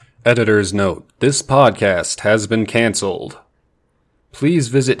Editor's note: this podcast has been canceled. Please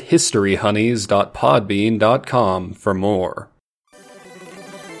visit historyhoneys.podbean.com for more.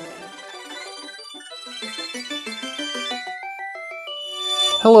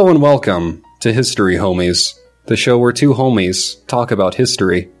 Hello and welcome to History Homies, the show where two homies talk about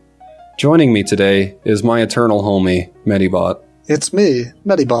history. Joining me today is my eternal homie, Medibot. It's me,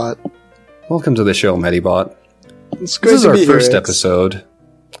 Medibot. Welcome to the show, Medibot. It's great This is to our be first here. episode.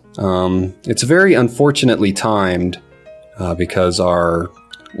 It's very unfortunately timed because I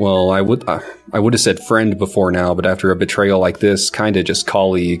would have said friend before now, but after a betrayal like this, kind of just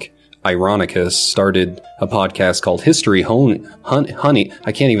colleague, Ironicus, started a podcast called History Honey.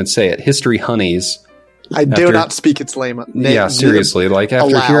 I can't even say it. History Honeys. I dare not speak its name. Yeah, seriously. Like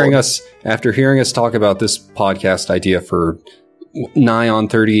after aloud. hearing us talk about this podcast idea for nigh on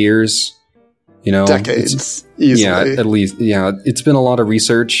 30 years, you know, Decades, easily. Yeah, at least. Yeah, it's been a lot of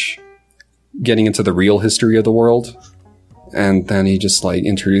research getting into the real history of the world. And then he just, like,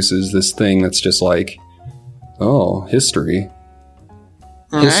 introduces this thing that's just like, oh, history.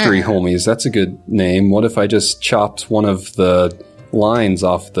 History Homies, that's a good name. What if I just chopped one of the lines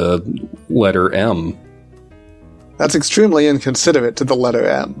off the letter M? That's extremely inconsiderate to the letter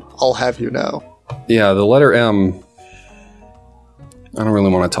M, I'll have you know. Yeah, the letter M... I don't really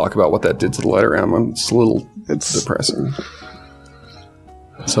want to talk about what that did to the letter M. It's a little depressing.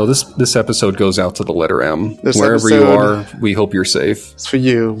 So this episode goes out to the letter M. Wherever you are, we hope you're safe. It's for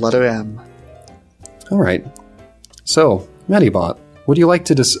you, letter M. All right. So, Medibot, would you like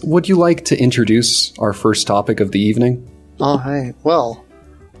to introduce our first topic of the evening? All right. Well,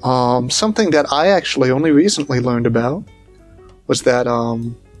 something that I actually only recently learned about was that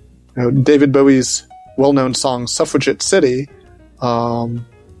David Bowie's well-known song "Suffragette City," in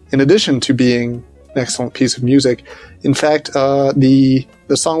addition to being an excellent piece of music, in fact, the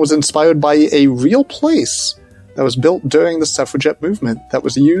song was inspired by a real place that was built during the suffragette movement that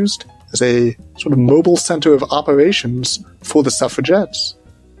was used as a sort of mobile center of operations for the suffragettes.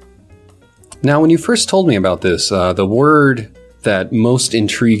 Now, when you first told me about this, the word that most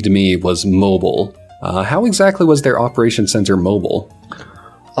intrigued me was mobile. How exactly was their operation center mobile?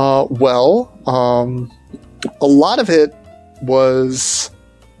 A lot of it was,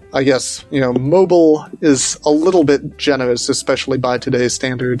 I guess, mobile is a little bit generous, especially by today's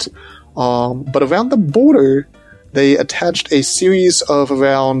standards. But around the border, they attached a series of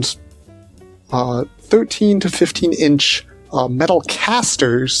around 13 to 15 inch metal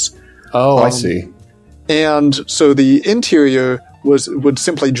casters. Oh, I see. And so the interior would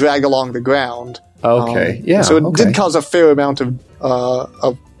simply drag along the ground. Okay, yeah. So it did cause a fair amount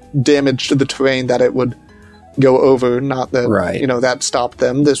of damage to the terrain that it would go over. Not that that stopped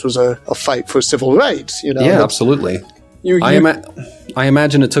them. This was a fight for civil rights. Yeah, absolutely. I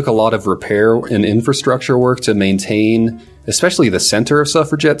imagine it took a lot of repair and infrastructure work to maintain, especially the center of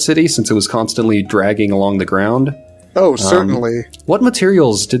Suffragette City, since it was constantly dragging along the ground. Oh, certainly. What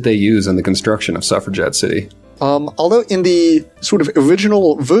materials did they use in the construction of Suffragette City? Although in the sort of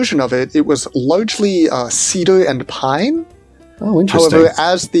original version of it, it was largely cedar and pine. Oh, interesting. However,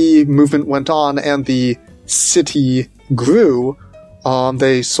 as the movement went on and the city grew,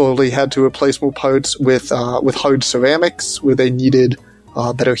 they slowly had to replace more parts with hard ceramics, where they needed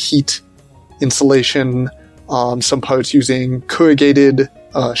better heat insulation. Some parts using corrugated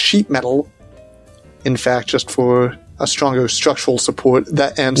sheet metal, in fact, just for a stronger structural support.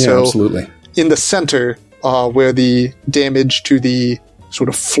 Absolutely. In the center, where the damage to the sort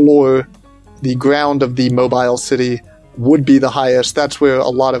of floor, the ground of the mobile city would be the highest, that's where a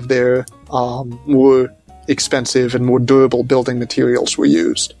lot of their more expensive and more durable building materials were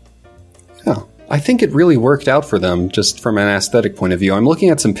used. Yeah, I think it really worked out for them, just from an aesthetic point of view. I'm looking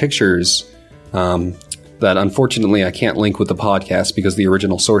at some pictures that unfortunately I can't link with the podcast because the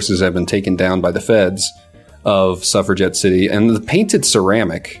original sources have been taken down by the feds of Suffragette City, and the painted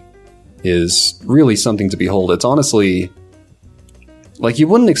ceramic is really something to behold. It's honestly, like, you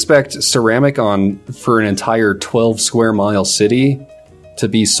wouldn't expect ceramic for an entire 12 square mile city to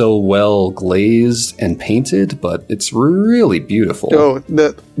be so well glazed and painted, but it's really beautiful. Oh,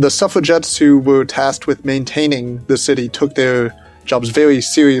 the suffragettes who were tasked with maintaining the city took their jobs very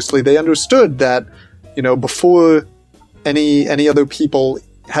seriously. They understood that, before any other people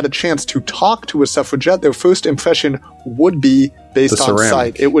had a chance to talk to a suffragette, their first impression would be based on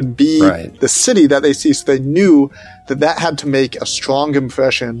sight. It would be the city that they see, so they knew that had to make a strong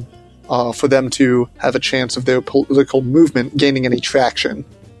impression for them to have a chance of their political movement gaining any traction.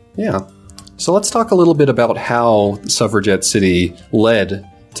 Yeah. So let's talk a little bit about how Suffragette City led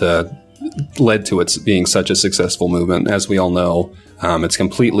to its being such a successful movement. As we all know, It's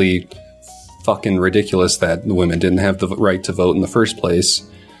completely fucking ridiculous that women didn't have the right to vote in the first place.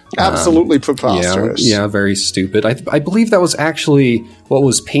 Absolutely preposterous. Yeah, very stupid. I believe that was actually what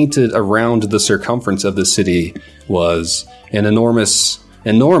was painted around the circumference of the city was an enormous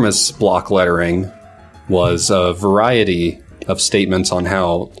block lettering, was a variety of statements on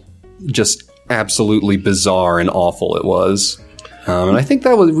how just absolutely bizarre and awful it was. And I think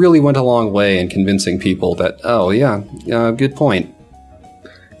that really went a long way in convincing people that, good point.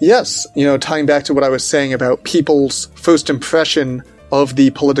 Yes, tying back to what I was saying about people's first impression of the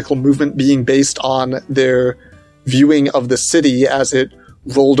political movement being based on their viewing of the city as it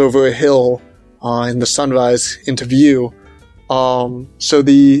rolled over a hill in the sunrise into view. So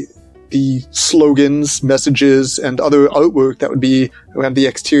the slogans, messages, and other artwork that would be around the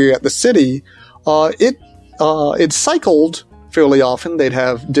exterior at the city, it cycled fairly often. They'd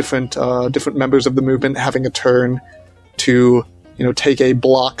have different members of the movement having a turn to take a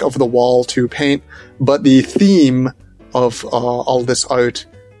block of the wall to paint, but the theme of all this art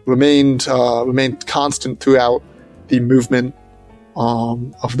remained constant throughout the movement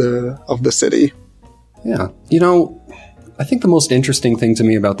of the city. Yeah, I think the most interesting thing to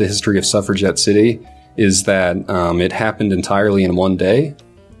me about the history of Suffragette City is that it happened entirely in one day.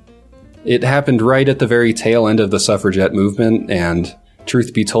 It happened right at the very tail end of the suffragette movement, and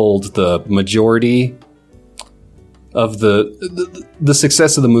truth be told, the majority of the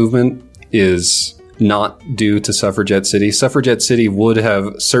success of the movement is not due to Suffragette City. Suffragette City would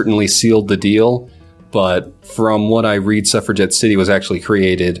have certainly sealed the deal, but from what I read, Suffragette City was actually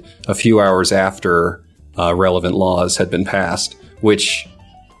created a few hours after relevant laws had been passed, which,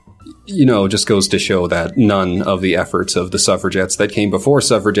 just goes to show that none of the efforts of the suffragettes that came before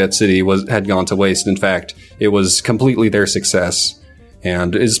Suffragette City had gone to waste. In fact, it was completely their success,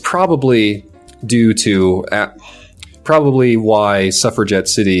 and is probably due to probably why Suffragette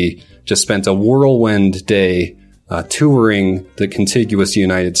City just spent a whirlwind day touring the contiguous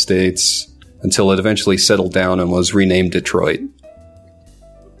United States until it eventually settled down and was renamed Detroit.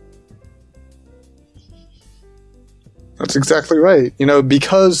 That's exactly right.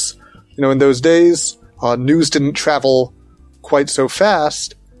 Because, in those days, news didn't travel quite so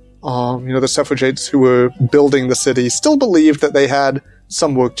fast. The suffragettes who were building the city still believed that they had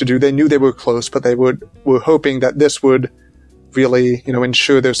some work to do. They knew they were close, but they were hoping that this would really,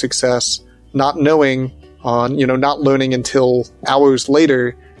 ensure their success, not knowing, not learning until hours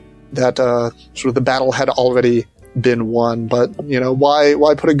later that sort of the battle had already been won. But,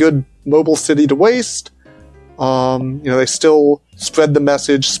 why put a good mobile city to waste? They still spread the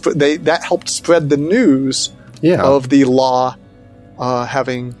message. That helped spread the news of the law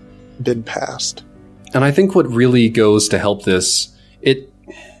having been passed. And I think what really goes to help this,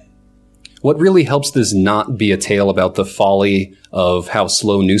 what really helps this not be a tale about the folly of how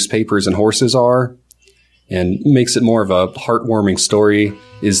slow newspapers and horses are, and makes it more of a heartwarming story,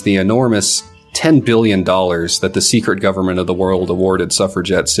 is the enormous $10 billion that the secret government of the world awarded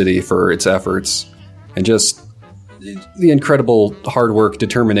Suffragette City for its efforts, and just the incredible hard work,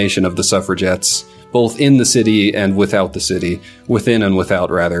 determination of the suffragettes, both in the city and without the city, within and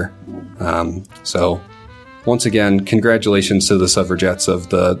without, rather. So, once again, congratulations to the suffragettes of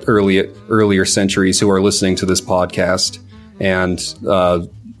the earlier centuries who are listening to this podcast, and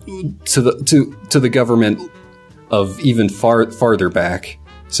to the government of even farther back,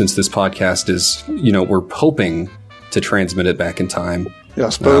 since this podcast is, we're hoping to transmit it back in time.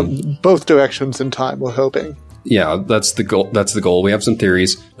 Yes, both directions in time, we're hoping. Yeah, that's the goal. We have some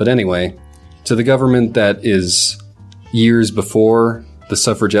theories. But anyway, to the government that is years before the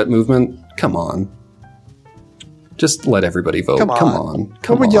suffragette movement, come on. Just let everybody vote. Come on.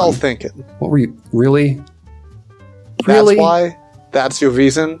 What were y'all thinking? What were you... Really? Really? That's why? That's your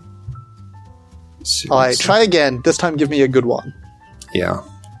reason? Seriously. Alright, try again. This time give me a good one. Yeah.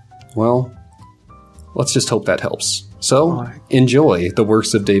 Well, let's just hope that helps. So, enjoy the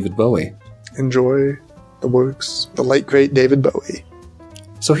works of David Bowie. Enjoy the works, the late, great David Bowie.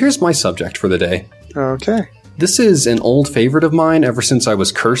 So here's my subject for the day. Okay. This is an old favorite of mine ever since I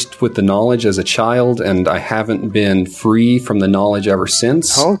was cursed with the knowledge as a child, and I haven't been free from the knowledge ever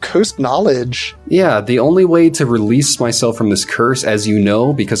since. Oh, cursed knowledge. Yeah, the only way to release myself from this curse, as you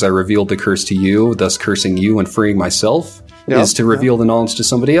know, because I revealed the curse to you, thus cursing you and freeing myself, is to reveal the knowledge to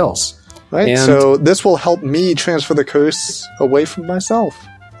somebody else. Right, and so this will help me transfer the curse away from myself.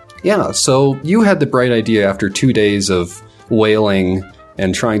 Yeah, so you had the bright idea after 2 days of wailing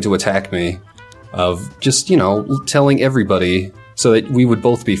and trying to attack me, of just, telling everybody so that we would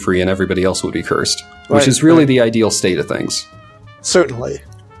both be free and everybody else would be cursed, which is really the ideal state of things. Certainly.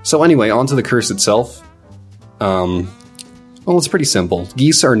 So anyway, on to the curse itself. Well, it's pretty simple.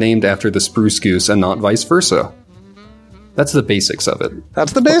 Geese are named after the spruce goose and not vice versa. That's the basics of it.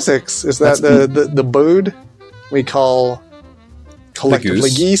 That's the basics. Is that the bird we call collectively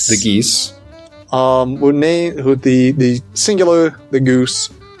geese? The geese. The singular, the goose,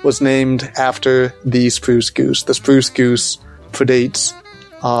 was named after the spruce goose. The spruce goose predates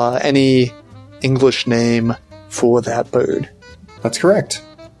any English name for that bird. That's correct.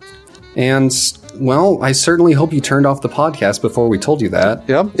 And, well, I certainly hope you turned off the podcast before we told you that.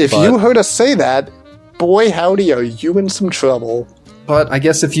 Yep. If you heard us say that, boy howdy, are you in some trouble. But I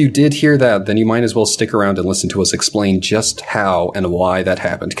guess if you did hear that, then you might as well stick around and listen to us explain just how and why that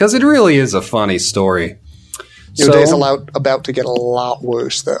happened. Because it really is a funny story. Your day's about to get a lot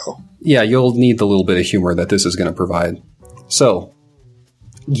worse, though. Yeah, you'll need the little bit of humor that this is going to provide. So,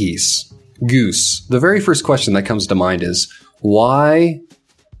 geese. Goose. The very first question that comes to mind is, why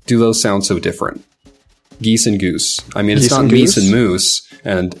do those sound so different? Geese and goose. I mean, it's not meese and moose.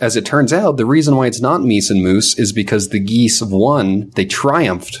 And as it turns out, the reason why it's not meese and moose is because the geese won. They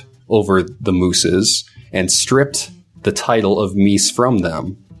triumphed over the mooses and stripped the title of meese from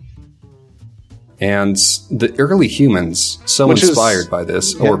them. And the early humans, so inspired by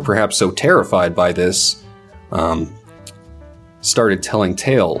this, or perhaps so terrified by this, started telling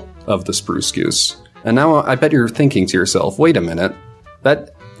tale of the spruce goose. And now I bet you're thinking to yourself, wait a minute,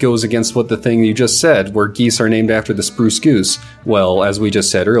 that goes against what the thing you just said, where geese are named after the spruce goose. Well, as we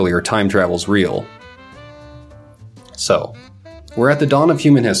just said earlier, time travel's real. So, we're at the dawn of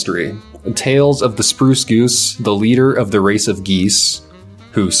human history. Tales of the spruce goose, the leader of the race of geese,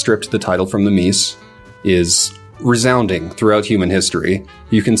 who stripped the title from the meese, is resounding throughout human history.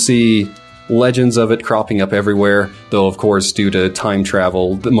 You can see legends of it cropping up everywhere, though of course due to time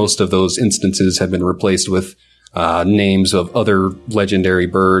travel, most of those instances have been replaced with names of other legendary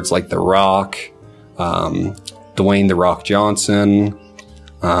birds like The Rock, Dwayne The Rock Johnson,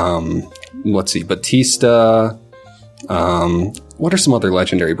 Batista. What are some other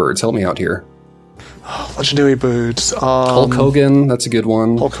legendary birds? Help me out here. Legendary birds. Hulk Hogan, that's a good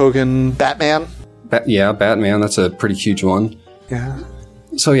one. Hulk Hogan, Batman. Batman, that's a pretty huge one. Yeah.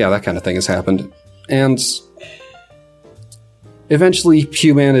 So yeah, that kind of thing has happened. And eventually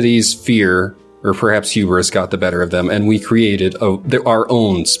humanity's fear, or perhaps hubris, got the better of them, and we created our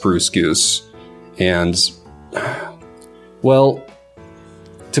own spruce goose. And, well,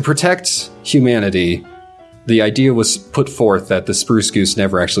 to protect humanity, the idea was put forth that the spruce goose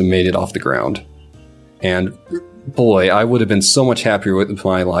never actually made it off the ground. And boy, I would have been so much happier with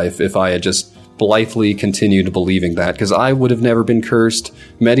my life if I had just blithely continued believing that, because I would have never been cursed,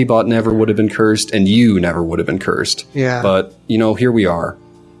 Medibot never would have been cursed, and you never would have been cursed. Yeah. But, here we are.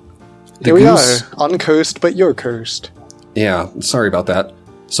 Here we are, uncursed, but you're cursed. Yeah, sorry about that.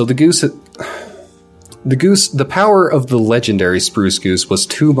 So the power of the legendary spruce goose was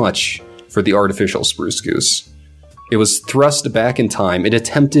too much for the artificial spruce goose. It was thrust back in time. It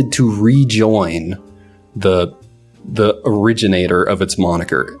attempted to rejoin the originator of its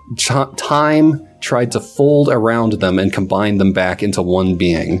moniker. Time tried to fold around them and combine them back into one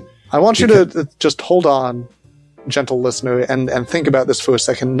being. I want you to just hold on, gentle listener, and think about this for a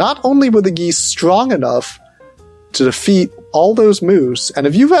second. Not only were the geese strong enough to defeat all those moose, and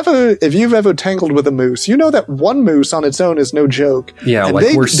if you've ever tangled with a moose, you know that one moose on its own is no joke. Yeah, and like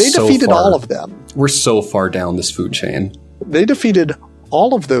they defeated all of them. We're so far down this food chain. They defeated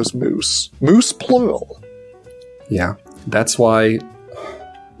all of those moose plural. Yeah, that's why.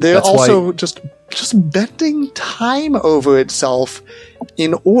 They're also just bending time over itself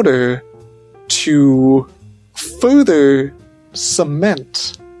in order to further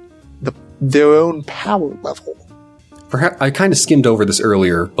cement their own power level. Perhaps I kind of skimmed over this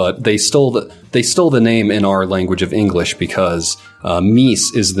earlier, but they stole the name in our language of English because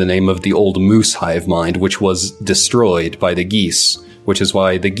meese is the name of the old moose hive mind, which was destroyed by the geese, which is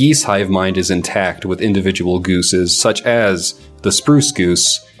why the geese hive mind is intact with individual gooses, such as the spruce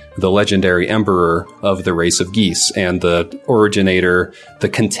goose, the legendary emperor of the race of geese, and the originator, the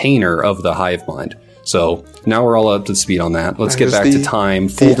container of the hive mind. So now we're all up to speed on that. Let's get back to time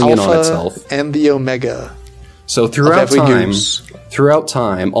folding in on itself. And the omega. So throughout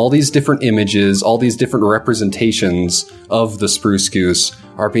time, all these different images, all these different representations of the spruce goose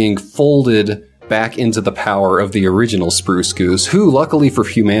are being folded back into the power of the original spruce goose, who, luckily for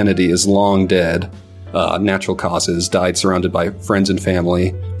humanity, is long dead. Natural causes, died surrounded by friends and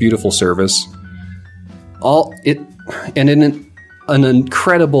family. Beautiful service. And in an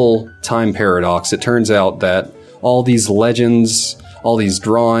incredible time paradox, it turns out that all these legends, all these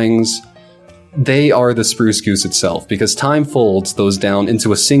drawings, They are the spruce goose itself, because time folds those down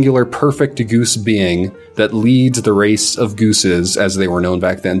into a singular perfect goose being that leads the race of gooses, as they were known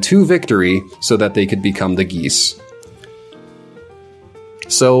back then, to victory so that they could become the geese.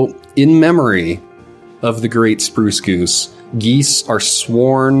 So, in memory of the great spruce goose, geese are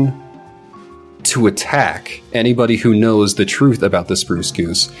sworn to attack anybody who knows the truth about the spruce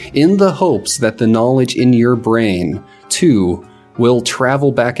goose, in the hopes that the knowledge in your brain, too, will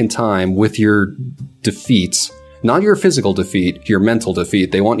travel back in time with your defeats. Not your physical defeat, your mental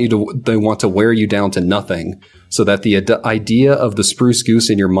defeat. They want to wear you down to nothing, so that the idea of the spruce goose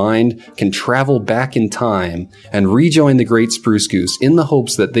in your mind can travel back in time and rejoin the great spruce goose, in the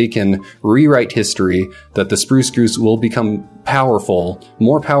hopes that they can rewrite history, that the spruce goose will become powerful,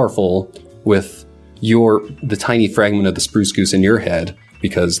 more powerful, with the tiny fragment of the spruce goose in your head,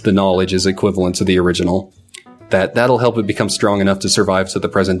 because the knowledge is equivalent to the original. That'll help it become strong enough to survive to the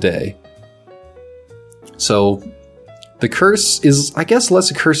present day. So, the curse is, I guess,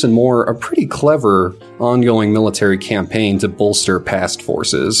 less a curse and more a pretty clever ongoing military campaign to bolster past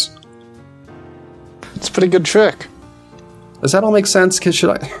forces. It's a pretty good trick. Does that all make sense?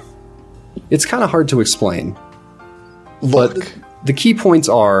 It's kind of hard to explain. Look. But the key points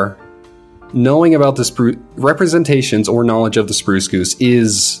are, knowing about the representations or knowledge of the spruce goose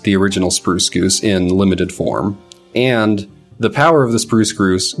is the original spruce goose in limited form. And the power of the spruce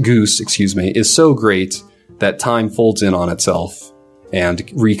goose, is so great that time folds in on itself and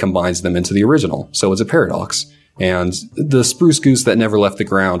recombines them into the original. So it's a paradox. And the spruce goose that never left the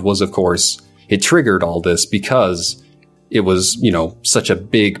ground was, of course, it triggered all this because it was, such a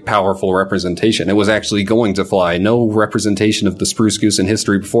big, powerful representation. It was actually going to fly. No representation of the spruce goose in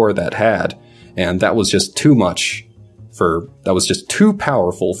history before that had. And that was just too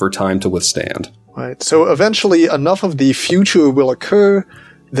powerful for time to withstand. Right. So eventually enough of the future will occur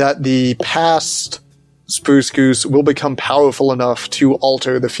that the past spruce goose will become powerful enough to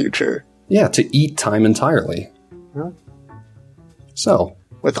alter the future. Yeah, to eat time entirely. Yeah. So.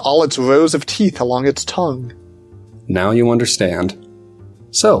 With all its rows of teeth along its tongue. Now you understand.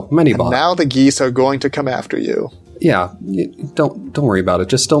 So, Medibot. And now the geese are going to come after you. Yeah, don't worry about it.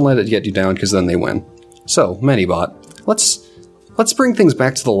 Just don't let it get you down, because then they win. So, Medibot, let's bring things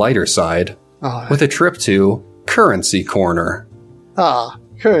back to the lighter side with a trip to Currency Corner. Ah,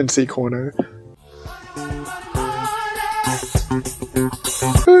 Currency Corner.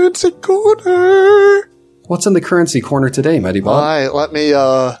 Currency Corner! What's in the Currency Corner today, Medibot? All right, let me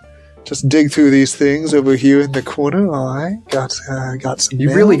just dig through these things over here in the corner. All right, got some.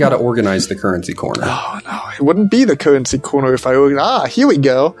 You really got to organize the Currency Corner. Oh no, it wouldn't be the Currency Corner if I organized. Here we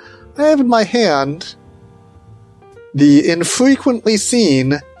go. I have in my hand the infrequently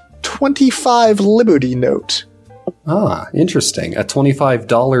seen 25 Liberty note. Ah, interesting. A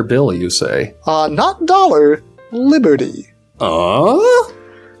 $25 bill, you say? Not dollar, Liberty.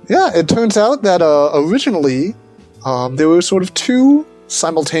 Yeah, it turns out that originally there were sort of two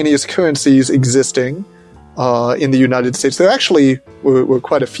simultaneous currencies existing in the United States. There actually were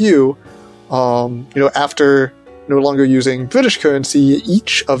quite a few. After no longer using British currency,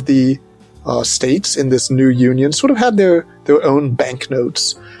 each of the states in this new union sort of had their own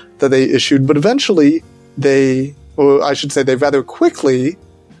banknotes that they issued. But eventually, they rather quickly,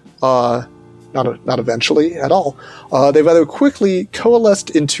 not eventually at all, they rather quickly coalesced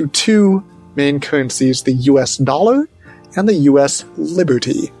into two main currencies, the US dollar and the US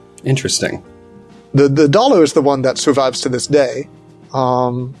Liberty. Interesting. The dollar is the one that survives to this day,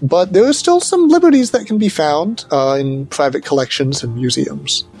 but there are still some liberties that can be found in private collections and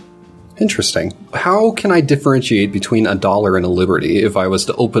museums. Interesting. How can I differentiate between a dollar and a liberty if I was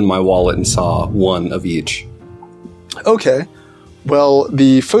to open my wallet and saw one of each? Okay. Well,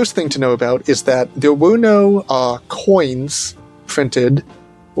 the first thing to know about is that there were no coins printed,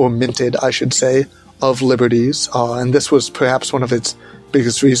 or minted, I should say, of liberties, and this was perhaps one of its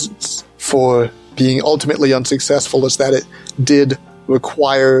biggest reasons for being ultimately unsuccessful, is that it did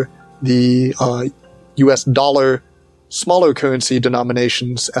require the US dollar smaller currency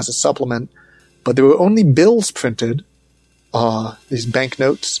denominations as a supplement, but there were only bills printed, these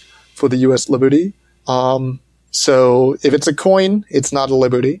banknotes for the US Liberty. So if it's a coin, it's not a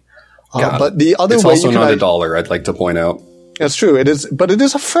liberty. But the other it's way also not a dollar, I'd like to point out. That's true. It is, but it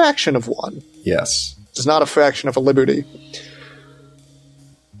is a fraction of one. Yes. It's not a fraction of a liberty.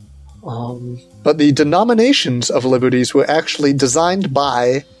 But the denominations of liberties were actually designed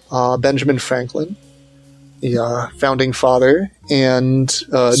by Benjamin Franklin, the founding father, and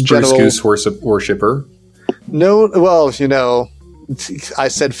Spruce Goose worshipper. No, well, I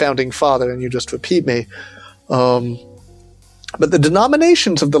said founding father, and you just repeat me. But the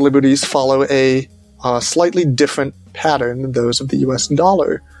denominations of the liberties follow a slightly different pattern than those of the U.S.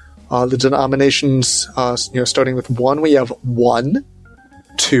 dollar. The denominations, starting with 1, we have 1,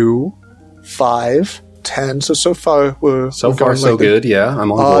 2, 5, 10. So far we're So we're far, going so like that. good. Yeah,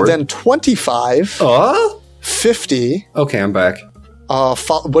 I'm on board. Then 25, 50. Okay, I'm back.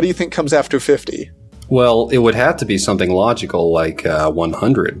 What do you think comes after 50? Well, it would have to be something logical like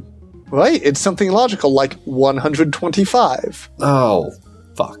 100. Right, it's something logical like 125 Oh,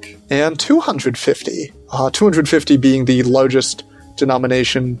 fuck. and 250. 250 being the largest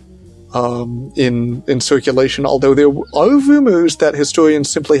denomination in circulation, although there are rumors that historians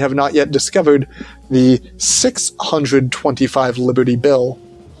simply have not yet discovered the 625 Liberty Bill.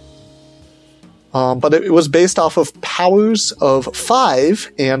 But it was based off of powers of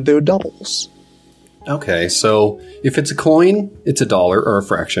 5 and their doubles. Okay, so if it's a coin, it's a dollar or a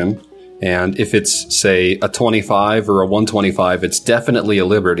fraction. And if it's, say, a 25 or a 125, it's definitely a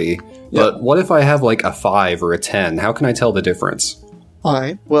liberty. But what if I have like a 5 or a 10? How can I tell the difference? All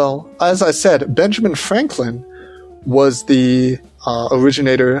right. Well, as I said, Benjamin Franklin was the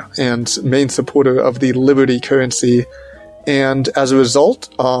originator and main supporter of the Liberty currency, and as a result,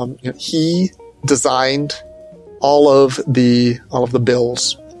 he designed all of the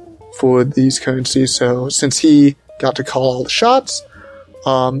bills for these currencies. So, since he got to call all the shots,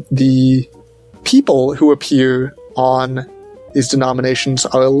 the people who appear on these denominations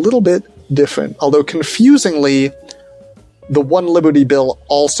are a little bit different. Although confusingly, the one Liberty Bill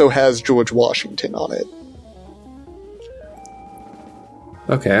also has George Washington on it.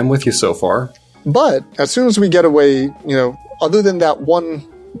 Okay, I'm with you so far. But as soon as we get away, other than that one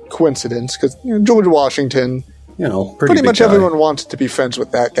coincidence, because George Washington, Pretty big much guy. everyone wanted to be friends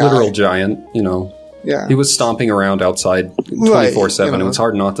with that guy. Literal giant, Yeah. He was stomping around outside 24/7. It was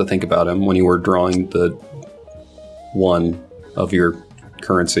hard not to think about him when you were drawing the one of your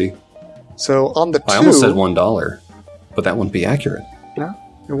currency. So on the 2... I almost said $1, but that wouldn't be accurate. No,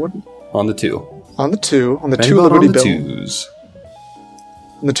 it wouldn't. On the 2. On the 2 Bang Liberty on the Bill. twos.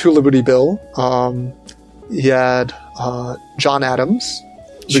 On the 2 Liberty Bill, he had John Adams,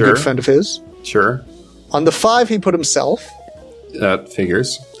 a Sure. good friend of his. Sure, On the 5, he put himself. that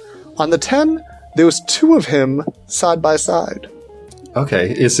figures. On the 10, there was 2 of him side by side.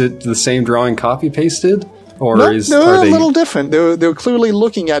 Okay, is it the same drawing copy-pasted? Or No, are they're a they... little different. They're clearly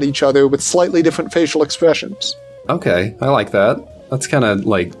looking at each other with slightly different facial expressions. Okay, I like that. That's kind of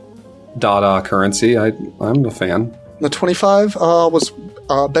like Dada currency. I'm a fan. The 25 was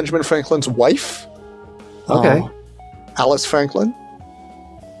Benjamin Franklin's wife. Okay. Alice Franklin.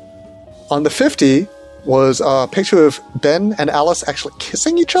 On the 50 was a picture of Ben and Alice actually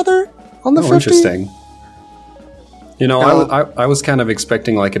kissing each other on the 50. Interesting. I was kind of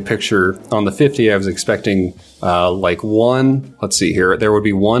expecting like a picture on the 50. I was expecting like one. Let's see here. There would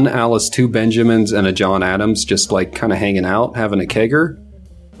be one Alice, 2 Benjamins, and a John Adams, just like kind of hanging out, having a kegger.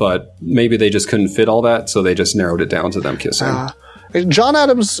 But maybe they just couldn't fit all that, so they just narrowed it down to them kissing. John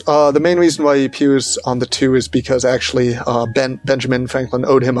Adams, the main reason why he appears on the 2 is because actually Benjamin Franklin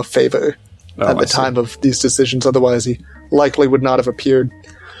owed him a favor at the time of these decisions. Otherwise, he likely would not have appeared.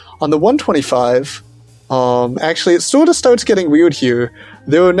 On the 125, actually, it sort of starts getting weird here.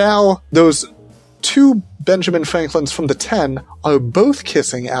 There are now those 2 Benjamin Franklins from the 10 are both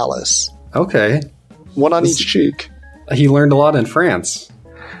kissing Alice. Okay. One on each cheek. He learned a lot in France.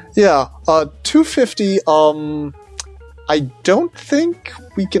 Yeah. 250, I don't think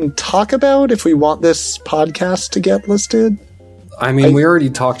we can talk about if we want this podcast to get listed. I mean, we already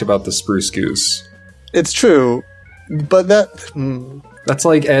talked about the Spruce Goose. It's true, but That's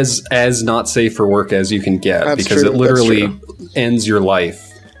like as not safe for work as you can get, That's because true, it literally that's ends your life.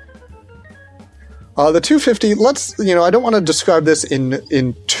 The 250, I don't want to describe this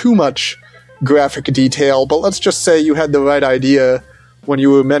in too much graphic detail, but let's just say you had the right idea when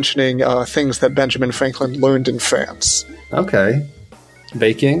you were mentioning things that Benjamin Franklin learned in France. Okay.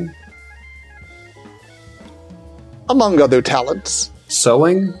 Baking? Among other talents.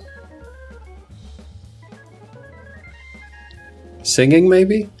 Sewing? Singing,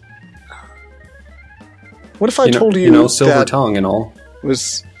 maybe? What if I told you silver that tongue and all.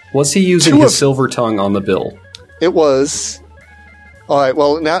 was Was he using his silver tongue on the bill? It was. All right,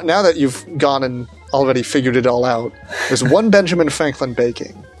 well, now that you've gone and already figured it all out, there's one Benjamin Franklin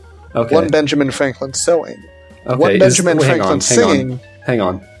baking, Okay. one Benjamin Franklin sewing, Okay. one Benjamin Franklin singing. Hang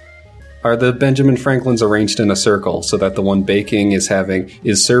on. Are the Benjamin Franklins arranged in a circle so that the one baking is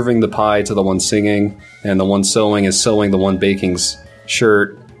serving the pie to the one singing, and the one sewing is sewing the one baking's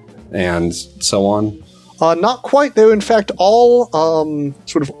shirt, and so on? Not quite. They're in fact all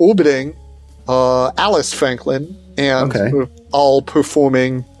sort of orbiting Alice Franklin,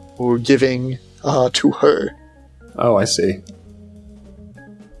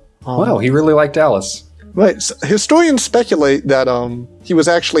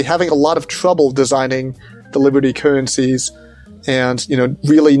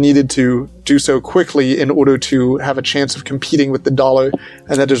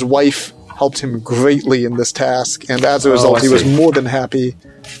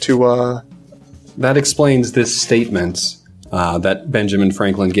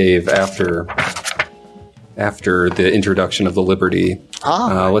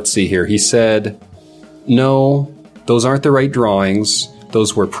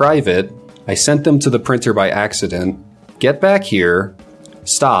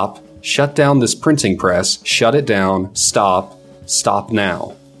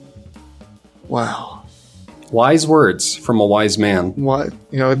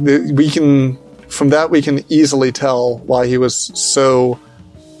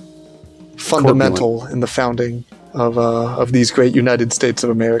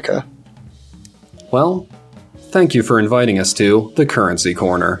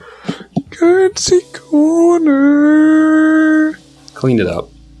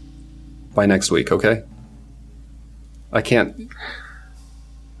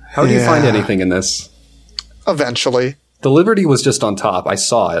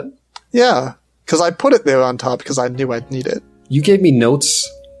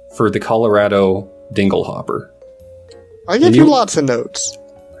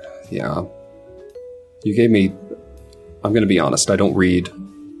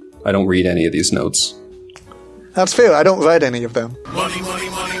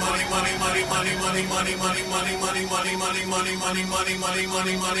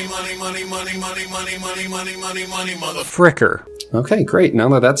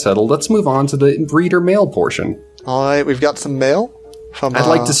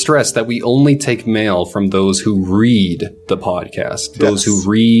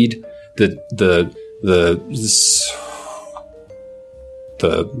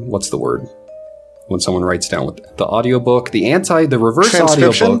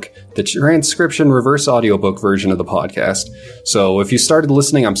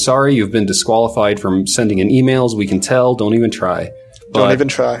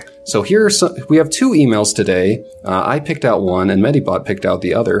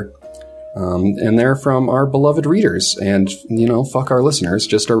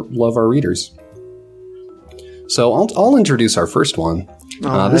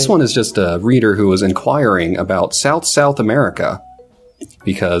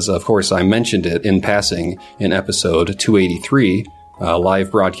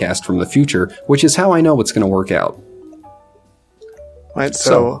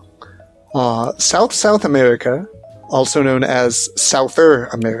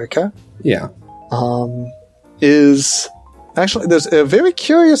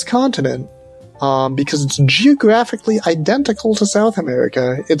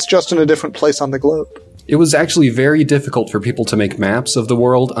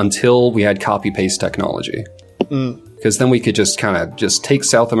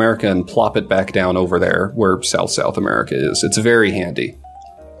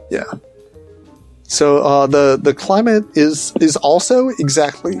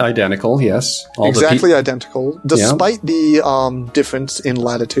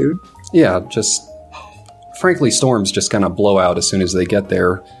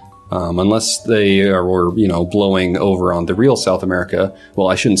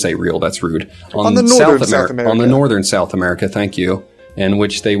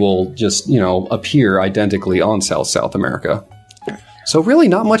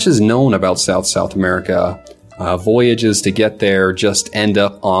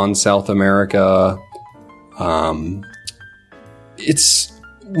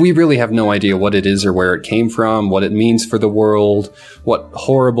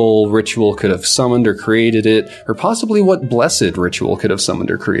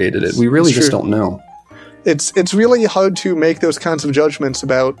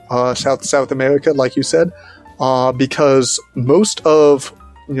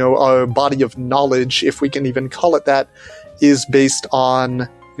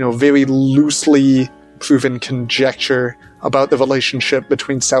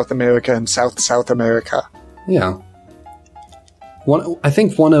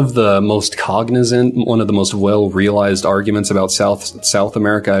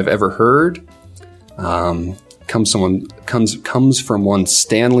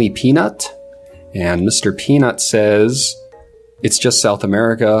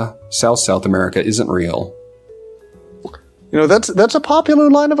 That's a popular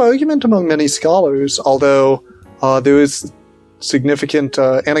line of argument among many scholars, although there is significant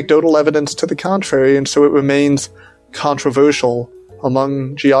anecdotal evidence to the contrary, and so it remains controversial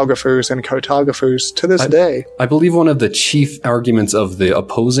among geographers and cartographers to this day. I believe one of the chief arguments of the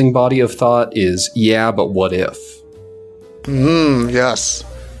opposing body of thought is, yeah, but what if? Yes.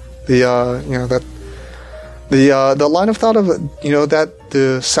 The line of thought of, that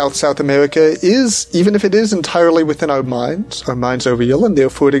the South America is, even if it is entirely within our minds are real, and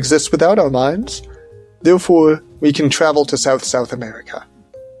therefore it exists without our minds, therefore we can travel to South America.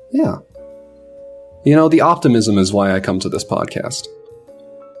 Yeah. The optimism is why I come to this podcast.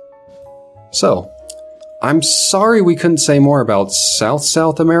 So, I'm sorry we couldn't say more about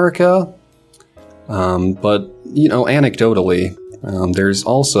South America, but, anecdotally, there's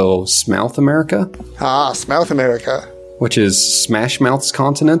also Smouth America. Smouth America. Which is Smash Mouth's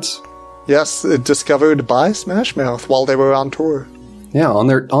continent. Yes, discovered by Smash Mouth while they were on tour. Yeah,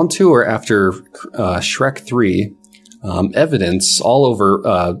 on tour after Shrek 3, evidence all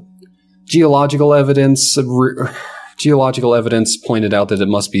over, geological evidence pointed out that it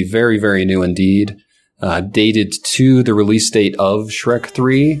must be very, very new indeed, dated to the release date of Shrek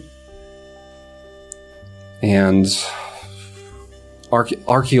 3, and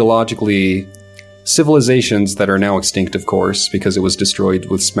archaeologically, civilizations that are now extinct, of course, because it was destroyed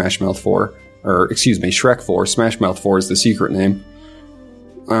with Smash Mouth 4, Shrek 4, Smash Mouth 4 is the secret name,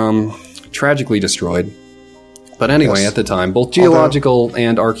 tragically destroyed. But anyway, At the time, both geological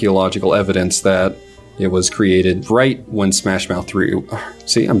and archaeological evidence that it was created right when Smash Mouth 3...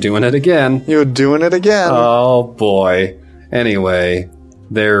 See, I'm doing it again. You're doing it again. Oh, boy. Anyway,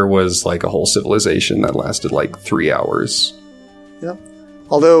 there was a whole civilization that lasted 3 hours. Yep.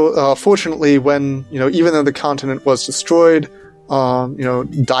 Although, fortunately, when, even though the continent was destroyed,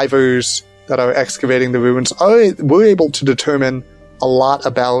 divers that are excavating the ruins were able to determine a lot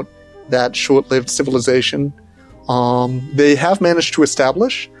about that short-lived civilization. They have managed to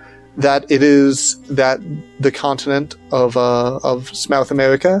establish that it is that the continent of South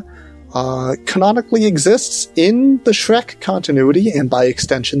America canonically exists in the Shrek continuity and by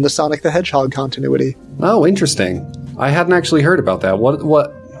extension the Sonic the Hedgehog continuity. Oh, interesting. I hadn't actually heard about that.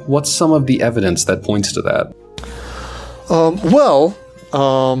 What's some of the evidence that points to that?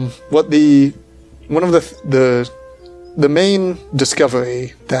 The main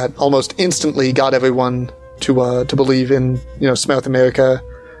discovery that almost instantly got everyone to believe in South America,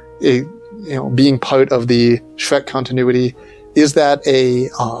 being part of the Shrek continuity, is that a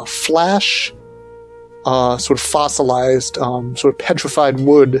flash, sort of fossilized, sort of petrified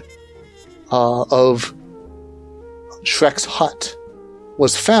wood of Shrek's hut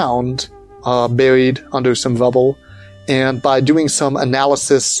was found buried under some rubble, and by doing some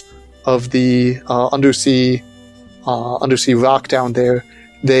analysis of the undersea rock down there,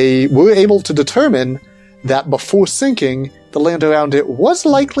 they were able to determine that before sinking, the land around it was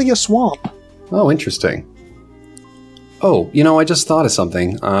likely a swamp. Oh, interesting. Oh, I just thought of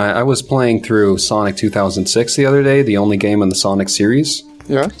something. I was playing through Sonic 2006 the other day, the only game in the Sonic series.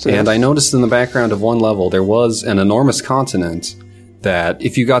 Yeah. And I noticed in the background of one level, there was an enormous continent that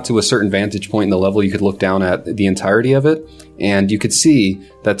if you got to a certain vantage point in the level, you could look down at the entirety of it, and you could see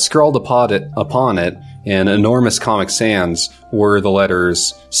that scrawled upon it in enormous Comic Sans were the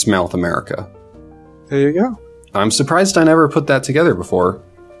letters Smouth America. There you go. I'm surprised I never put that together before.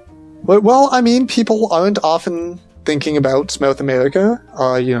 Well, people aren't often thinking about Smouth America,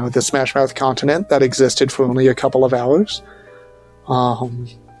 the Smash Mouth continent that existed for only a couple of hours.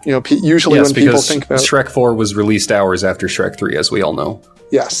 Usually when people think about... Shrek 4 was released hours after Shrek 3, as we all know.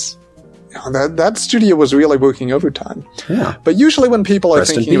 Yes. That studio was really working overtime. Yeah. But usually when people are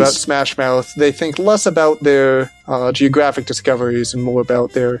thinking about Smash Mouth, they think less about their geographic discoveries and more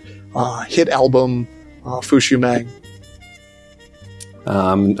about their hit album, Fushu Mang.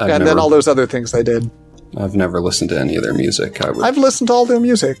 Then all those other things they did. I've never listened to any of their music. I've listened to all their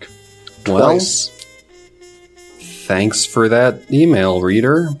music. Twice. Thanks for that email,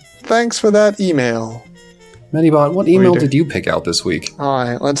 reader. Thanks for that email. Medibot, what email did you pick out this week?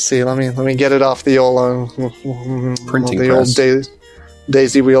 Alright, let's see. Let me get it off the old printing press. Old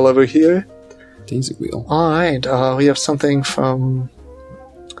daisy wheel over here. Daisy wheel. Alright, we have something from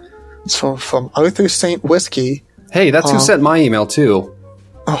Arthur St. Whiskey. Hey, that's who sent my email too.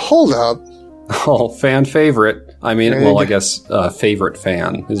 Hold up. Oh, fan favorite. I mean, I guess favorite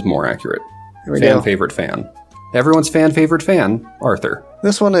fan is more accurate. Favorite fan. Everyone's favorite fan, Arthur.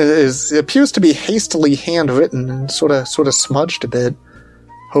 This one appears to be hastily handwritten and sort of smudged a bit.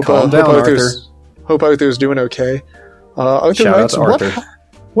 Calm down, Arthur. Hope Arthur's doing okay. Arthur Shout writes, out to Arthur.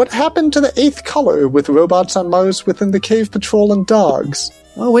 what happened to the 8th color with robots on Mars within the Cave Patrol and dogs?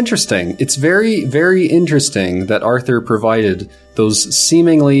 Oh, interesting. It's very, very interesting that Arthur provided those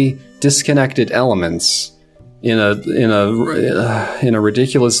seemingly disconnected elements in a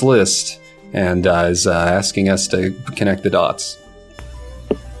ridiculous list, and is asking us to connect the dots.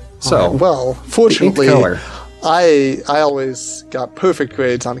 So, well, fortunately, the 8th color. I always got perfect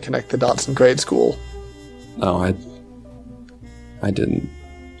grades on Connect the Dots in grade school. Oh, I didn't.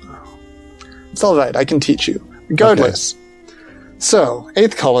 It's all right. I can teach you. Regardless. Okay. So,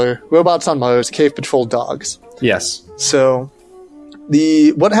 8th color, robots on Mars, Cave Patrol, dogs. Yes. So,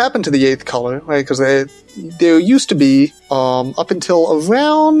 what happened to the 8th color, right? Because there used to be, up until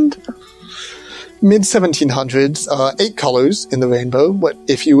around mid-1700s, 8 colors in the rainbow. But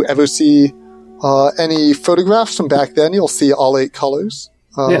if you ever see any photographs from back then, you'll see all 8 colors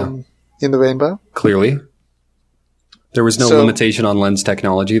in the rainbow. Clearly. There was no limitation on lens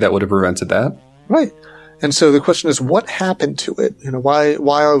technology that would have prevented that. Right. And so the question is, what happened to it? Why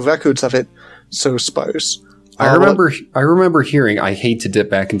are records of it so sparse? I remember hearing, I hate to dip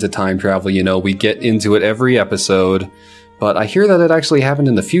back into time travel, we get into it every episode, but I hear that it actually happened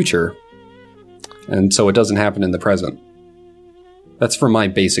in the future, and so it doesn't happen in the present. That's from my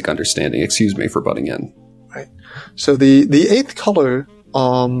basic understanding. Excuse me for butting in. Right. So the 8th color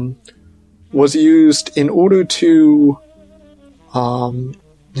was used in order to,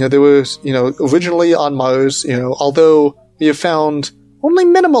 there was, originally on Mars, although we have found only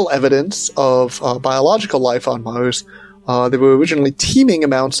minimal evidence of biological life on Mars, there were originally teeming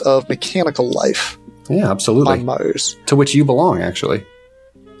amounts of mechanical life. Yeah, absolutely. On Mars. To which you belong, actually.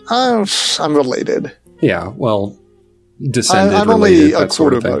 I'm related. Yeah, well, descended, I'm related, only a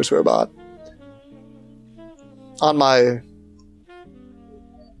quarter Mars robot.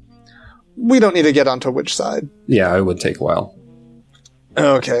 We don't need to get onto which side. Yeah, it would take a while.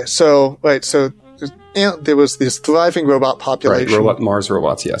 Okay, so there was this thriving robot population. Right, Mars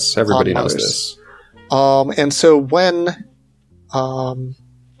robots, yes. Everybody knows this. And so when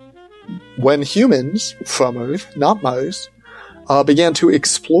humans from Earth, not Mars, began to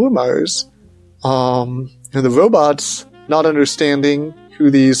explore Mars, the robots, not understanding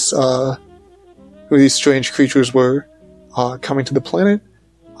who these strange creatures were coming to the planet,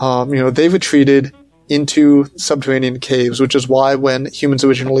 they retreated into subterranean caves, which is why when humans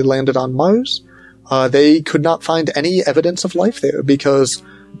originally landed on Mars, they could not find any evidence of life there because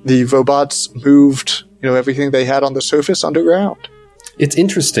the robots moved, everything they had on the surface underground. It's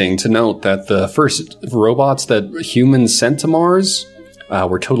interesting to note that the first robots that humans sent to Mars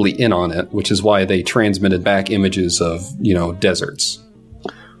were totally in on it, which is why they transmitted back images of, deserts.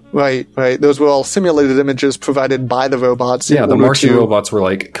 Right. Those were all simulated images provided by the robots. Yeah, the Martian robots were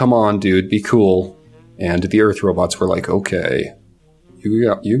like, come on, dude, be cool. And the Earth robots were like, okay, you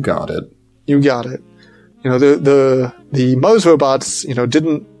got it. You got it. The Mars robots,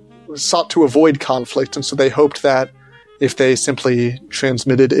 sought to avoid conflict, and so they hoped that if they simply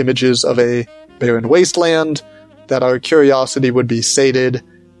transmitted images of a barren wasteland, that our curiosity would be sated,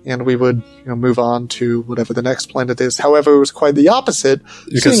 and we would move on to whatever the next planet is. However, it was quite the opposite.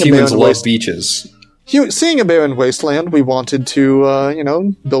 Because humans love beaches. Seeing a barren wasteland, we wanted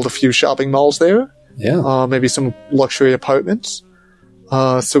to, build a few shopping malls there. Yeah. Maybe some luxury apartments.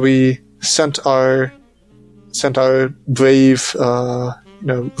 So we sent our brave,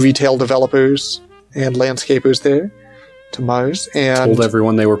 retail developers and landscapers there to Mars, and told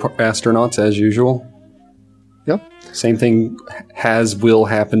everyone they were astronauts as usual. Yep. Same thing will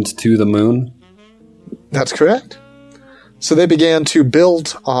happened to the moon. That's correct. So they began to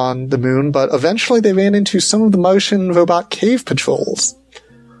build on the moon, but eventually they ran into some of the Martian robot cave patrols.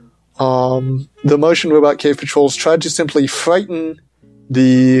 The Martian robot cave patrols tried to simply frighten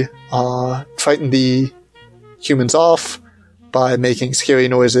the humans off by making scary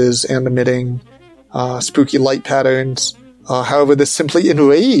noises and emitting spooky light patterns. However, this simply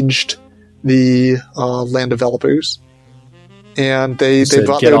enraged the land developers, and they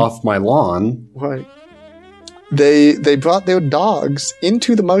brought get off my lawn. Right. They brought their dogs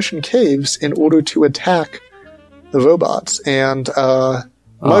into the Martian caves in order to attack the robots, and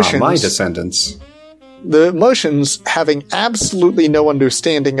Martians, my descendants. The Martians, having absolutely no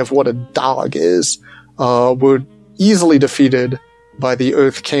understanding of what a dog is, were easily defeated by the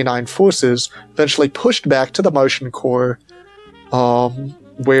Earth canine forces, eventually pushed back to the Martian core,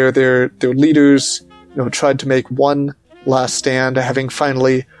 where their leaders tried to make one last stand, having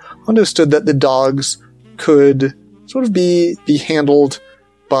finally understood that the dogs could sort of be handled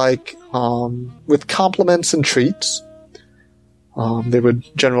by with compliments and treats. They would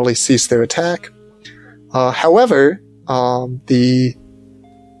generally cease their attack. However, the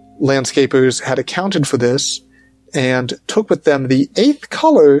landscapers had accounted for this and took with them the 8th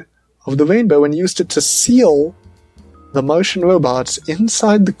color of the rainbow and used it to seal the Martian robots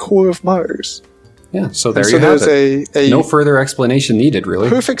inside the core of Mars. Yeah, so there And you have there's it. No further explanation needed, really.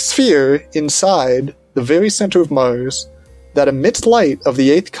 perfect sphere inside the very center of Mars that emits light of the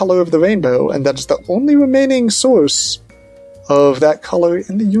 8th color of the rainbow, and that is the only remaining source of that color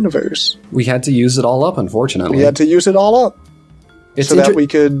in the universe. We had to use it all up, unfortunately. We had to use it all up It's so that inter- we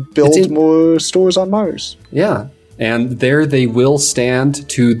could build more stores on Mars. Yeah, and there they will stand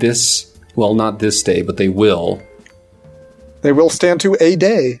to this, well, not this day, but they will. They will stand to a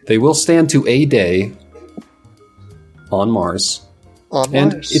day They will stand to a day on Mars. on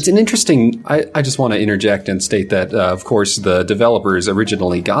And Mars. it's an interesting... I just want to interject and state that, of course, the developers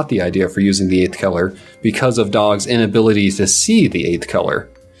originally got the idea for using the 8th color because of Dog's inability to see the 8th color.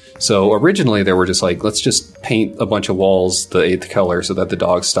 So originally they were just like, let's just paint a bunch of walls the 8th color so that the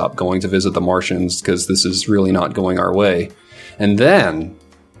dogs stop going to visit the Martians because this is really not going our way. And then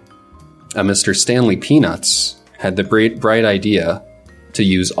Mr. Stanley Peanuts had the bright idea to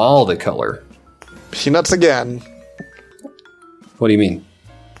use all the color. Peanuts again. What do you mean?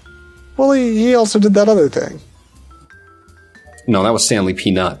 Well, he also did that other thing. No, that was Stanley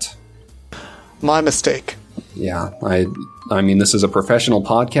Peanut. My mistake. Yeah, I mean, this is a professional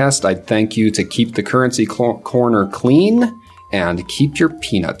podcast. I'd thank you to keep the currency corner clean and keep your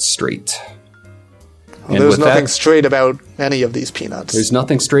peanuts straight. Well, there's nothing straight about any of these peanuts. There's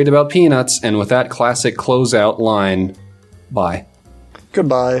nothing straight about peanuts, and with that classic closeout line, bye.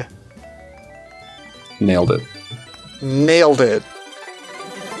 Goodbye. Nailed it. Nailed it.